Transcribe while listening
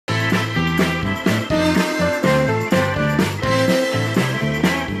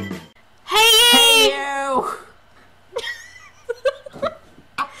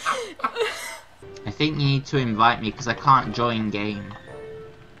to invite me because I can't join game.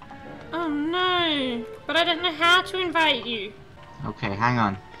 Oh no, but I don't know how to invite you. Okay, hang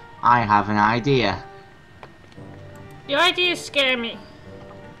on. I have an idea. Your ideas scare me.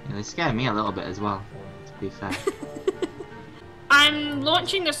 Yeah, they scare me a little bit as well, to be fair. I'm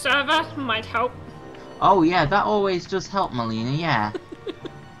launching the server, might help. Oh yeah, that always does help, Meleena, yeah.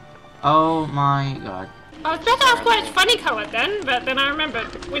 Oh my god. I was about to ask why it's funny coloured then, but then I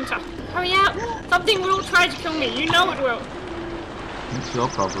remembered. Winter. Hurry up! Something will try to kill me, you know it will. It's your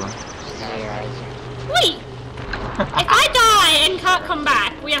problem. Wait! If I die and can't come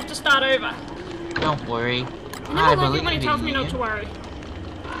back, we have to start over. Don't worry. I never like it when he tells me not to worry.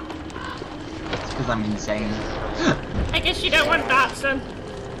 It's because I'm insane. I guess you don't want darts then.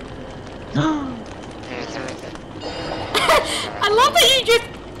 I love that you just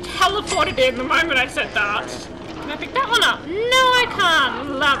teleported in the moment I said darts. Can I pick that one up? No, I can't.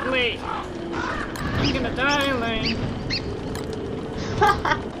 Lovely. I'm gonna die alone.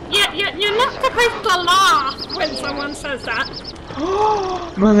 Yeah, you're not supposed to laugh when someone says that.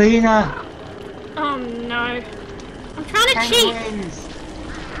 Meleena! Oh no. I'm trying to Penguins! cheat.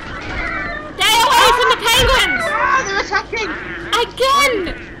 Stay away from the penguins! Ah, they're attacking! Again!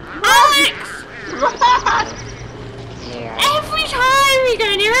 Alex! Run! Every time you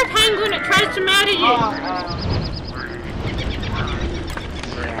go near a penguin, it tries to murder you.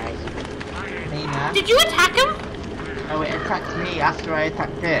 Meleena? Did you attack him? Oh, it attacked me after I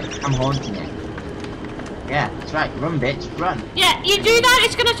attacked it. I'm haunting it. Yeah, that's right. Run, bitch. Run. Yeah, you do that,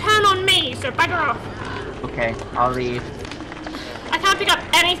 it's gonna turn on me, so bugger off. Okay, I'll leave. I can't pick up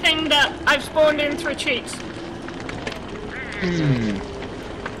anything that I've spawned in through cheats.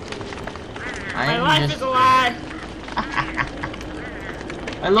 My life is a lie.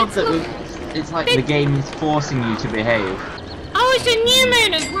 I love that it's like the game is forcing you to behave. Oh, it's a new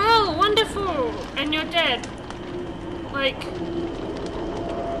moon as well. Wonderful. And you're dead. Like...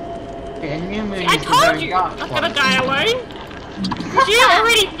 Yeah, new moon I is the told very you! dark I'm one. gonna die alone.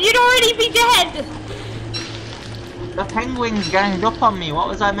 You'd already be dead. The penguins ganged up on me. What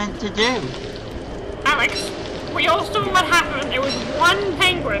was I meant to do? Alex, we all saw what happened. There was one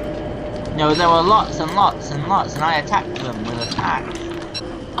penguin. No, there were lots and lots and lots, and I attacked them with attacks.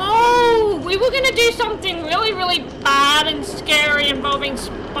 Oh, we were gonna do something really, really bad and scary involving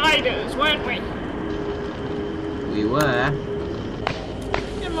spiders, weren't we? We were.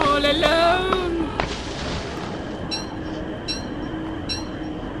 I'm all alone.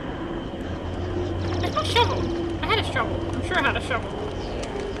 There's no shovel. I had a shovel. I'm sure I had a shovel.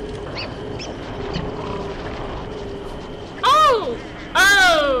 Oh!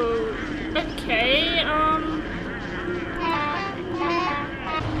 Oh! Okay, uh-oh.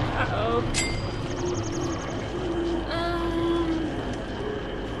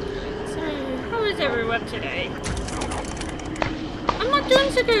 So, how is everyone today? I'm not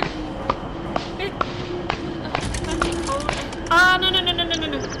doing so good. No.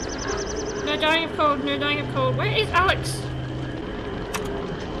 No dying of cold, no dying of cold. Where is Alex?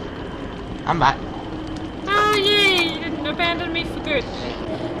 I'm back. Oh yay, you didn't abandon me for good.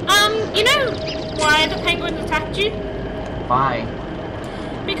 You know why the penguins attacked you? Bye.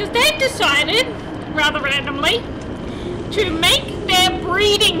 Because they've decided, rather randomly, to make their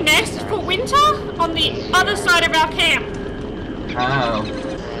breeding nest for winter on the other side of our camp. Oh.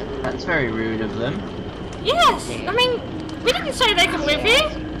 That's very rude of them. Yes, I mean, we didn't say they could live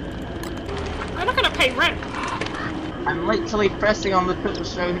here. We're not gonna pay rent. I'm literally pressing on the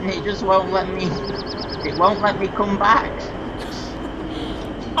touch and it just won't let me. It won't let me come back.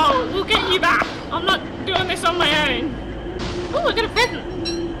 Oh, we'll get you back. I'm not doing this on my own. Oh, I got a pheasant.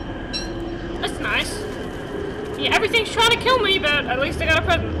 That's nice. Yeah, everything's trying to kill me, but at least I got a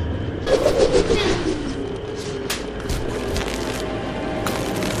pheasant.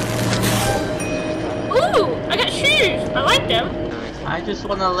 Ooh, I got shoes. I like them. I just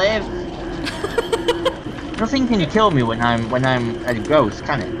want to live. Nothing can kill me when I'm a ghost,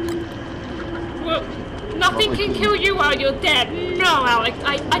 can it? Well, nothing can kill you while you're dead. No, Alex,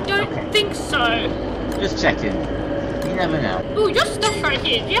 I don't think so. Just checking. You never know. Ooh, your stuff's right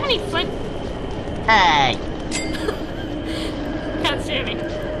here. Do you have any flint? Hey! Can't see any.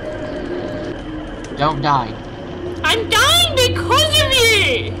 Don't die. I'm dying because of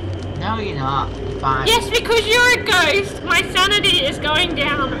you! No, you're not. Fine. Yes, because you're a ghost. My sanity is going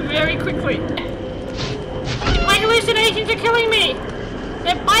down very quickly. My hallucinations are killing me.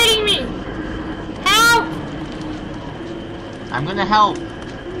 They're biting me. Help! I'm gonna help.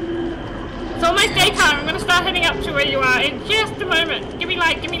 It's almost daytime. I'm gonna start heading up to where you are in just a moment. Give me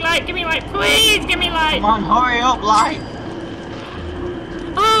light, give me light, give me light. Please give me light. Come on, hurry up, light.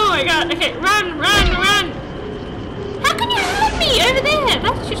 Oh my god. Okay, run, run, run. me over there.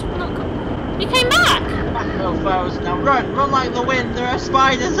 That's just not cool. You came back. Back no foes. Now run, run like the wind. There are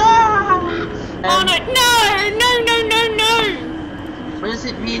spiders. Ah! Oh no, no. What does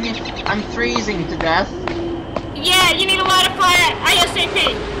it mean if I'm freezing to death? Yeah, you need to light a fire ASAP.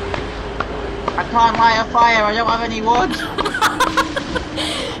 I can't light a fire. I don't have any wood.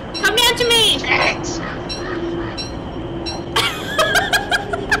 Come down to me. Shit!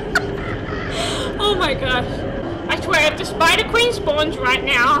 Oh my gosh. I swear, if the Spider Queen spawns right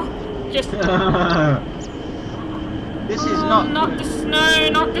now, just... This is not... Not the snow,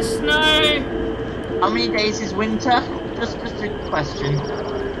 not the snow. How many days is winter? Just a question.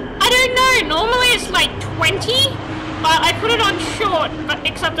 I don't know, normally it's like 20, but I put it on short, but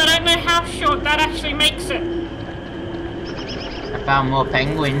except I don't know how short that actually makes it. I found more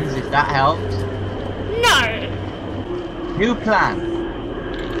penguins, if that helps. No. New plan.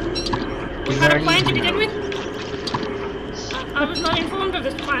 We had a plan to begin with? I was not informed of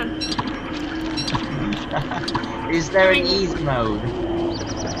this plan. Is there an easy mode?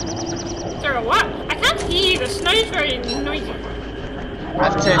 Is there a what? I can't hear you, the snow's very noisy.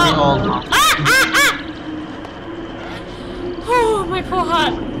 I've turned it all off. Oh, my poor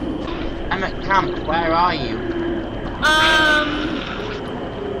heart. I'm at camp, where are you?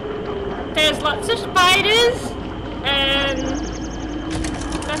 There's lots of spiders, and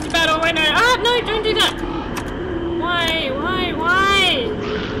that's about all I know. Ah, no, don't do that. Why?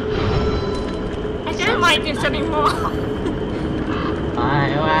 I don't like this anymore. Why?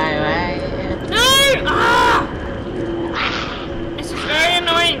 No! Ah! This is very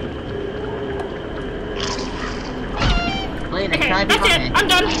annoying. Meleena, Okay, can I be that's it.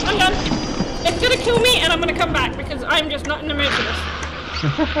 honest? I'm done. It's gonna kill me, and I'm gonna come back because I'm just not in the mood for this.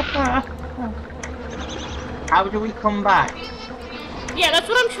 How do we come back? Yeah, that's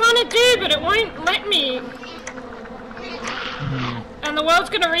what I'm trying to do, but it won't let me. And the world's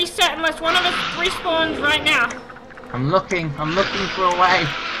gonna reset unless one of us respawns right now. I'm looking for a way.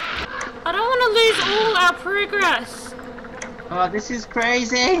 I don't want to lose all our progress. Oh, this is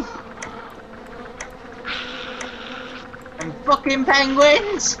crazy. And fucking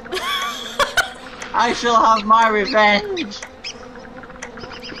penguins! I shall have my revenge.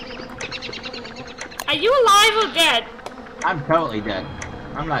 Are you alive or dead? I'm totally dead.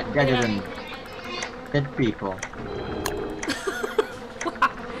 I'm like deader than dead people.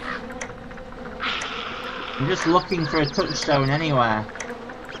 I'm just looking for a touchstone anywhere.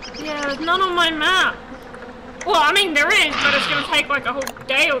 Yeah, there's none on my map. Well, I mean there is, but it's gonna take like a whole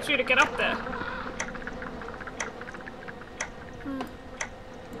day or two to get up there.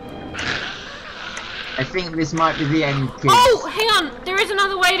 I think this might be the end, kids. Oh, hang on. There is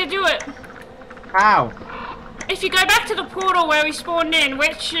another way to do it. How? If you go back to the portal where we spawned in,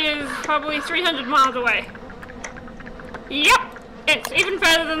 which is probably 300 miles away. Yep. It's even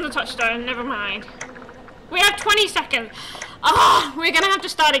further than the touchstone. Never mind. We have 20 seconds. Oh, we're gonna have to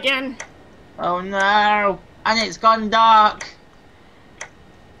start again. Oh no! And it's gone dark!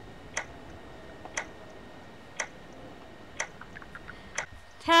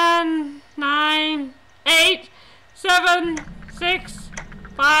 Ten, 9, 8, 7, 6,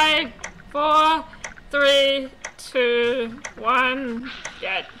 5, 4, 3, 2, 1,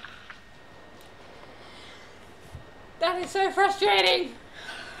 dead. That is so frustrating.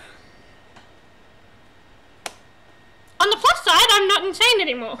 On the plus side, I'm not insane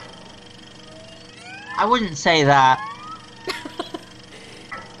anymore. I wouldn't say that.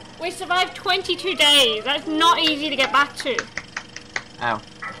 We survived 22 days. That's not easy to get back to. Oh,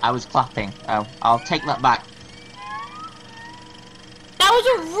 I was clapping. Oh, I'll take that back. That was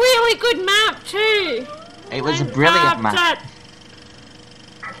a really good map too. It was a brilliant map. That.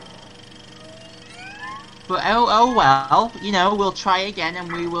 But oh well, you know, we'll try again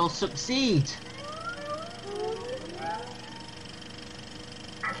and we will succeed.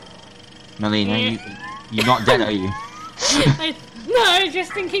 Meleena, Yeah. you're not dead, are you? No,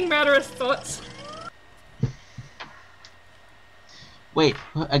 just thinking murderous thoughts. Wait,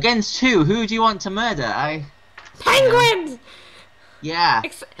 against who? Who do you want to murder? Penguins! Yeah,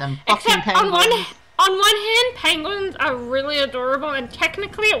 them fucking Except penguins. on one hand, penguins are really adorable, and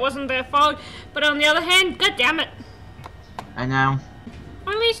technically it wasn't their fault. But on the other hand, god damn it. I know.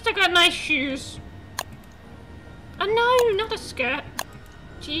 At least I got nice shoes. Oh no, not a skirt.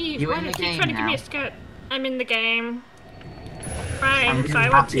 Jeez, You why in do you the keep game trying to give me a now? skirt? I'm in the game. I'm Fine, really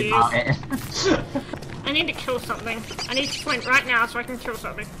silent happy about tears. it. I need to kill something. I need to flint right now so I can kill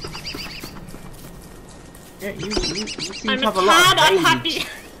something. Yeah, you seem I'm to have a a lot tad of rage. unhappy.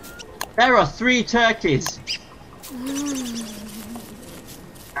 There are 3 turkeys.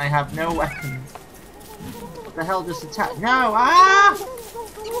 I have no weapons. The hell just attacked? No! Ah!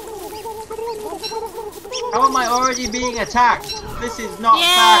 How am I already being attacked? This is not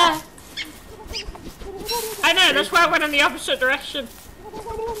fair. I know, that's why I went in the opposite direction.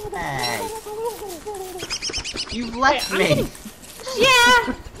 Hey. You've left me.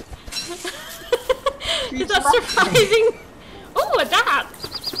 Yeah! Is that surprising? Oh, a dart!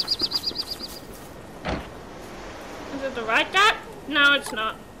 Is it the right dart? No, it's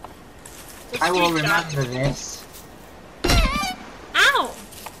not. It's I will remember this. Ow!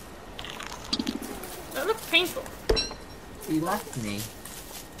 That looks painful. You left me.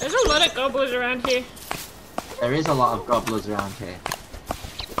 There's a lot of gobblers around here. There is a lot of gobblers around here.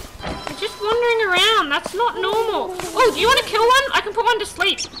 They're just wandering around. That's not normal. Oh, do you want to kill one? I can put one to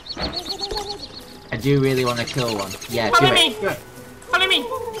sleep. I do really want to kill one. Yeah, Follow do me. it. Follow me.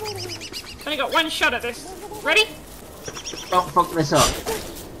 Only got one shot at this. Ready? Don't fuck this up.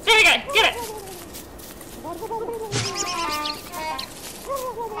 There we go. Get it.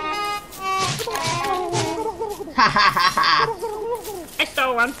 I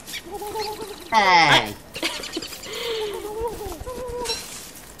stole one. Hey.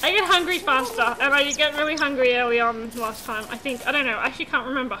 I get hungry faster, and I get really hungry early on last time. I think. I don't know. I actually can't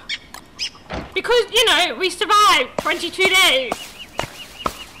remember. Because, you know, we survived 22 days.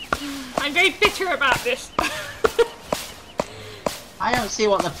 I'm very bitter about this. I don't see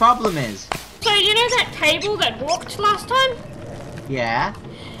what the problem is. So, you know that table that walked last time? Yeah.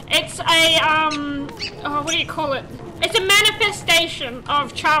 It's a, oh, what do you call it? It's a manifestation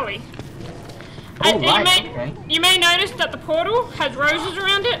of Charlie. Oh, And right, you may notice that the portal has roses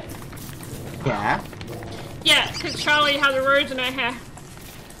around it. Yeah. Yeah, because Charlie has a rose in her hair.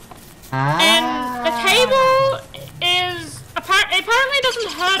 Ah. And the table is apparently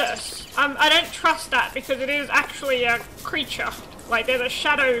doesn't hurt us. I don't trust that because it is actually a creature. Like there's a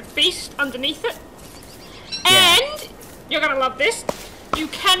shadow beast underneath it. Yeah. And you're gonna love this. You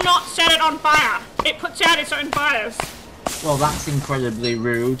cannot set it on fire. It puts out its own fires. Well, that's incredibly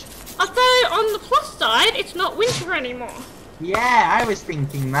rude. Although on the plus side, it's not winter anymore. Yeah, I was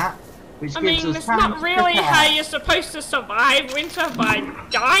thinking that. Which I gives mean, us it's time not to really prepare. how you're supposed to survive winter by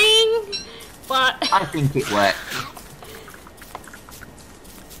dying, but... I think it worked.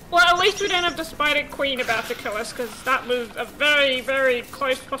 Well, at least we don't have the Spider Queen about to kill us, because that was a very, very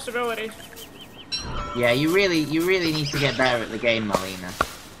close possibility. Yeah, you really need to get better at the game, Meleena.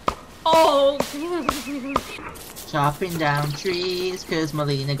 Oh! Chopping down trees, cause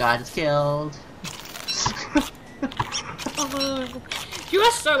Meleena got us killed. Oh, you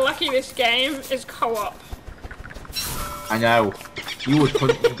are so lucky this game is co-op. I know. You would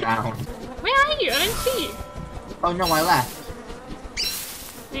put me down. Where are you? I don't see you. Oh no, I left.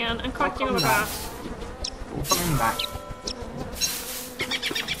 Hang on, I'm collecting all the grass. I'm coming back.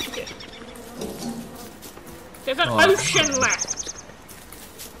 Okay. There's an ocean left.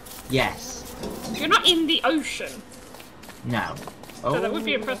 Yes. You're not in the ocean. No. So that would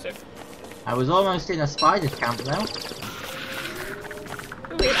be impressive. I was almost in a spider's camp though.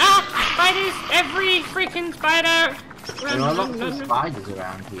 Weird. Ah! Spiders! Every freaking spider! Run, There are run, lots run, of run, spiders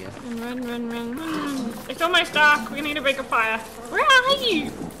around here. run. It's almost dark. We need a bigger fire. Where are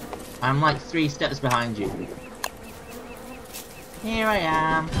you? I'm like 3 steps behind you. Here I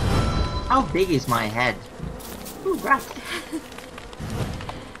am. How big is my head? Ooh, rat.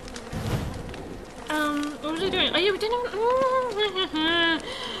 What was I doing? Oh, yeah, we didn't.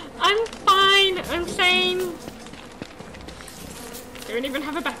 I'm fine. I'm sane. Don't even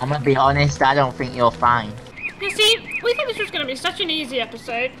have a back. I'm gonna be honest, I don't think you're fine. You see, we thought this was going to be such an easy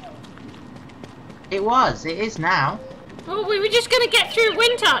episode. It was, it is now. Well, we were just going to get through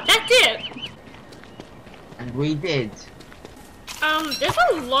winter. That's it. And we did. There's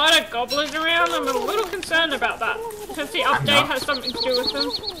a lot of goblins around. I'm a little concerned about that. Because the update has something to do with them.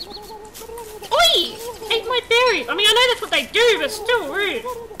 Oi! Ate my berries. I mean, I know that's what they do, but still rude.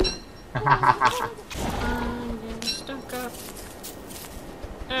 I'm getting stuck up.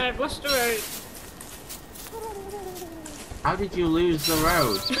 I've lost the road. How did you lose the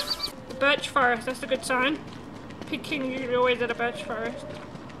road? The birch forest, that's a good sign. Pig King usually always at a birch forest.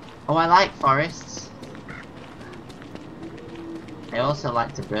 Oh, I like forests. I also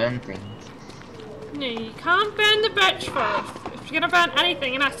like to burn things. No, you can't burn the birch forest. If you're gonna burn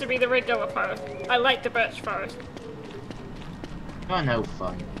anything, it has to be the regular forest. I like the birch forest. You're no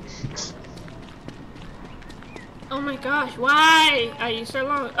fun. Oh my gosh, why are you so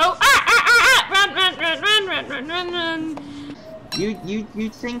long? Oh, run.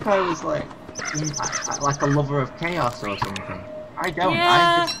 You'd think I was like a lover of chaos or something. I don't.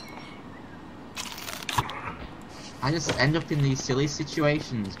 Yeah. I just end up in these silly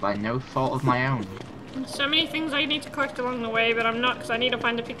situations by no fault of my own. So many things I need to collect along the way, but I'm not because I need to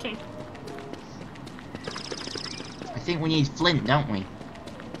find a pig king. I think we need flint, don't we?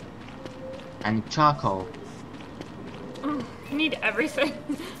 And charcoal. Oh, I need everything.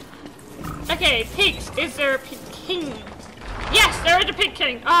 Okay, pigs. Is there a pig king? Yes, there is a pig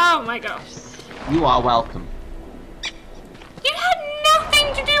king. Oh my gosh. You are welcome. You had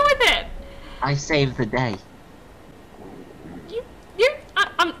nothing to do with it. I saved the day.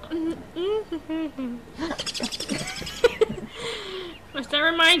 Must I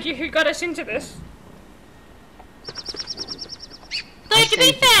remind you who got us into this? Though to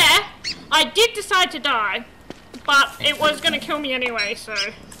be fair, I did decide to die, but it was gonna kill me anyway, so.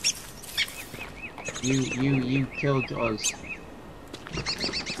 You killed us.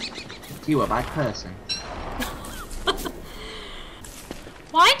 You a bad person.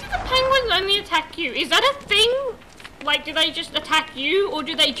 Why do the penguins only attack you? Is that a thing? Like, do they just attack you, or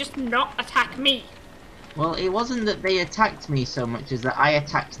do they just not attack me? Well, it wasn't that they attacked me so much as that I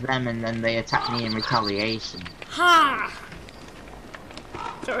attacked them and then they attacked me in retaliation. Ha!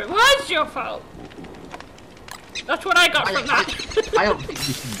 So it was your fault. That's what I got from that. I don't think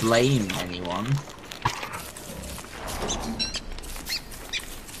you should blame anyone.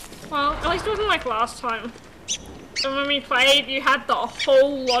 Well, at least it wasn't like last time. And when we played, you had the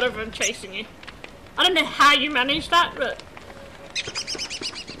whole lot of them chasing you. I don't know how you managed that, but...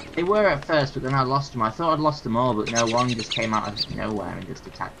 They were at first, but then I lost them. I thought I'd lost them all, but no, one just came out of nowhere and just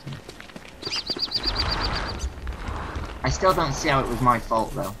attacked me. I still don't see how it was my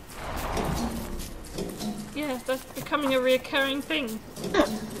fault, though. Yes, that's becoming a reoccurring thing.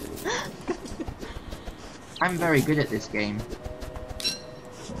 I'm very good at this game.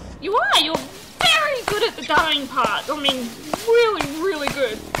 You are! You're very good at the dying part. I mean, really, really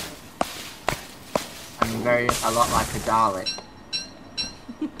good. I'm a lot like a Dalek.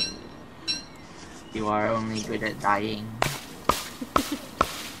 You are only good at dying.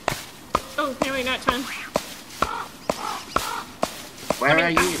 Oh, nearly night time. Where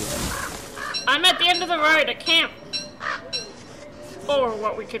are you? I'm at the end of the road at camp. Or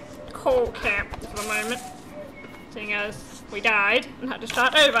what we could call camp for the moment. Seeing as we died and had to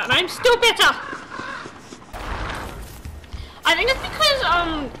start over, and I'm still bitter! I think it's because,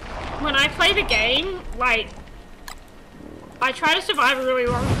 when I play the game, like, I try to survive a really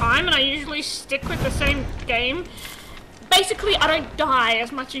long time, and I usually stick with the same game. Basically, I don't die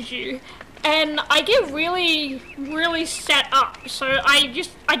as much as you, and I get really, really set up, so I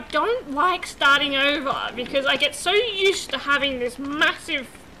don't like starting over, because I get so used to having this massive,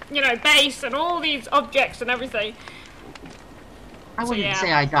 you know, base, and all these objects and everything. I wouldn't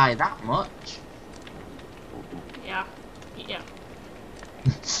say I die that much. Yeah. Yeah.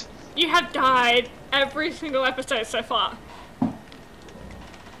 You have died every single episode so far.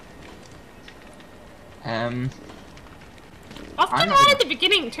 Often right at the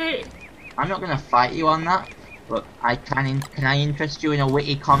beginning too. I'm not gonna fight you on that, but can I interest you in a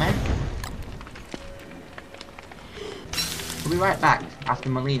witty comment? We'll be right back after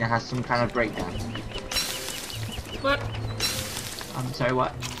Meleena has some kind of breakdown. What? I'm sorry,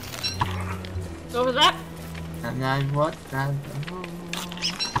 what? What was that? And then what?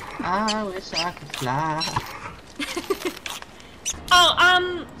 I wish I could fly.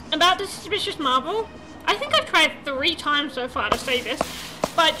 Oh, about the suspicious marble. I think I've tried 3 times so far to say this,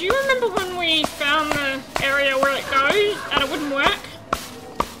 but do you remember when we found the area where it goes and it wouldn't work?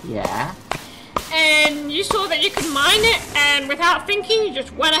 Yeah. And you saw that you could mine it, and without thinking, you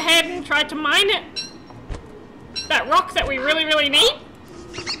just went ahead and tried to mine it? That rock that we really, really need?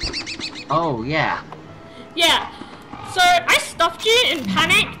 Oh, yeah. Yeah. So I stopped you in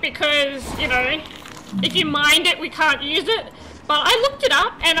panic because, you know, if you mined it, we can't use it. But I looked it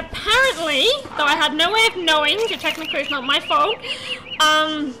up, and apparently, though I had no way of knowing, so technically it's not my fault,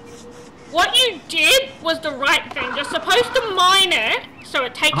 what you did was the right thing. You're supposed to mine it, so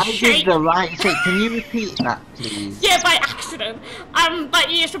it takes shape. I did the right thing. Can you repeat that, please? Yeah, by accident.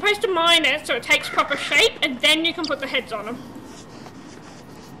 But you're supposed to mine it, so it takes proper shape, and then you can put the heads on them.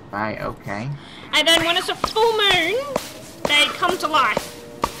 Right, okay. And then when it's a full moon, they come to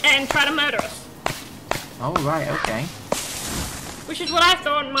life and try to murder us. Oh, right, okay. Which is what I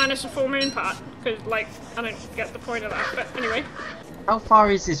thought, minus the full moon part. Because, like, I don't get the point of that, but anyway. How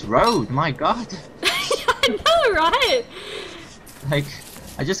far is this road? My god. I know, right? Like,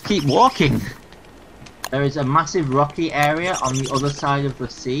 I just keep walking. There is a massive rocky area on the other side of the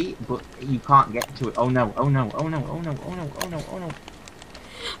sea, but you can't get to it. Oh no, oh no, oh no, oh no, oh no, oh no, oh no.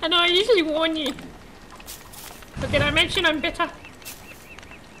 I know, I usually warn you. But did I mention I'm bitter?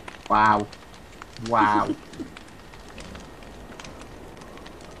 Wow. Wow.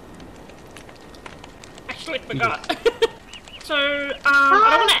 actually forgot. So,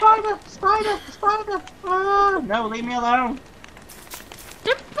 I don't want to... Spider! Ah, no, leave me alone.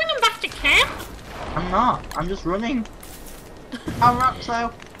 Don't bring him back to camp. I'm not. I'm just running. How rocks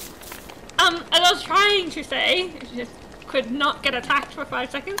though? As I was trying to say, just could not get attacked for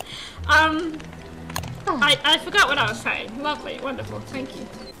 5 seconds. I forgot what I was saying. Lovely, wonderful, thank you.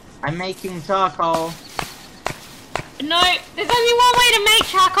 I'm making charcoal. No, there's only one way to make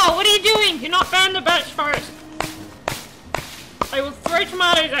charcoal. What are you doing? You're not burning the birch forest. I will throw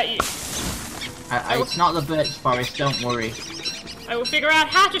tomatoes at you. It's not the birch forest, don't worry. I will figure out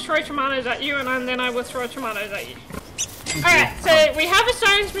how to throw tomatoes at you, and then I will throw tomatoes at you. Alright, so we have a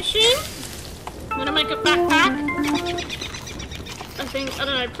science machine. I'm gonna make a backpack. I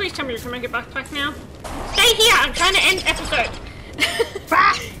don't know, please tell me you can make a backpack now. Stay here, I'm trying to end episode.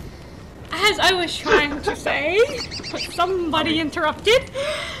 As I was trying to say, but somebody interrupted.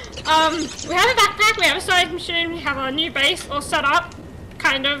 We have a backpack, we have a science machine, we have our new base all set up.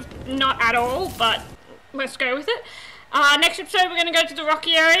 Kind of, not at all, but let's go with it. Next episode we're gonna go to the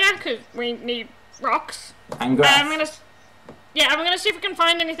rocky area, because we need rocks. And grass. I'm gonna see if we can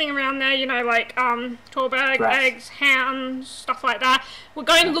find anything around there, you know, like, Torberg, grass. eggs, hounds, stuff like that. We're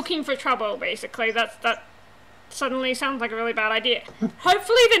going looking for trouble, basically. That suddenly sounds like a really bad idea.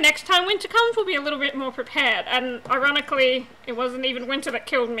 Hopefully the next time winter comes we'll be a little bit more prepared, and ironically it wasn't even winter that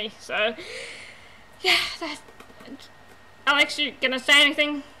killed me, so yeah. Alex, you gonna say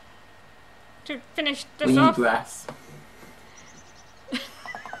anything to finish this we off? need grass.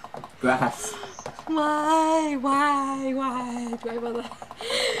 Grass. Why do I bother?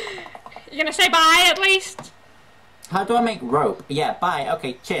 You gonna say bye at least? How do I make rope? Yeah, bye.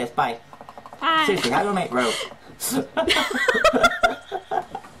 Okay, cheers, bye. Bye. Seriously, how do I make rope?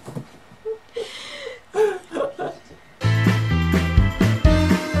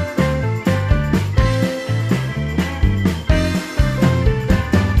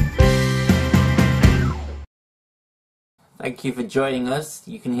 Thank you for joining us.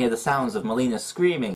 You can hear the sounds of Meleena screaming.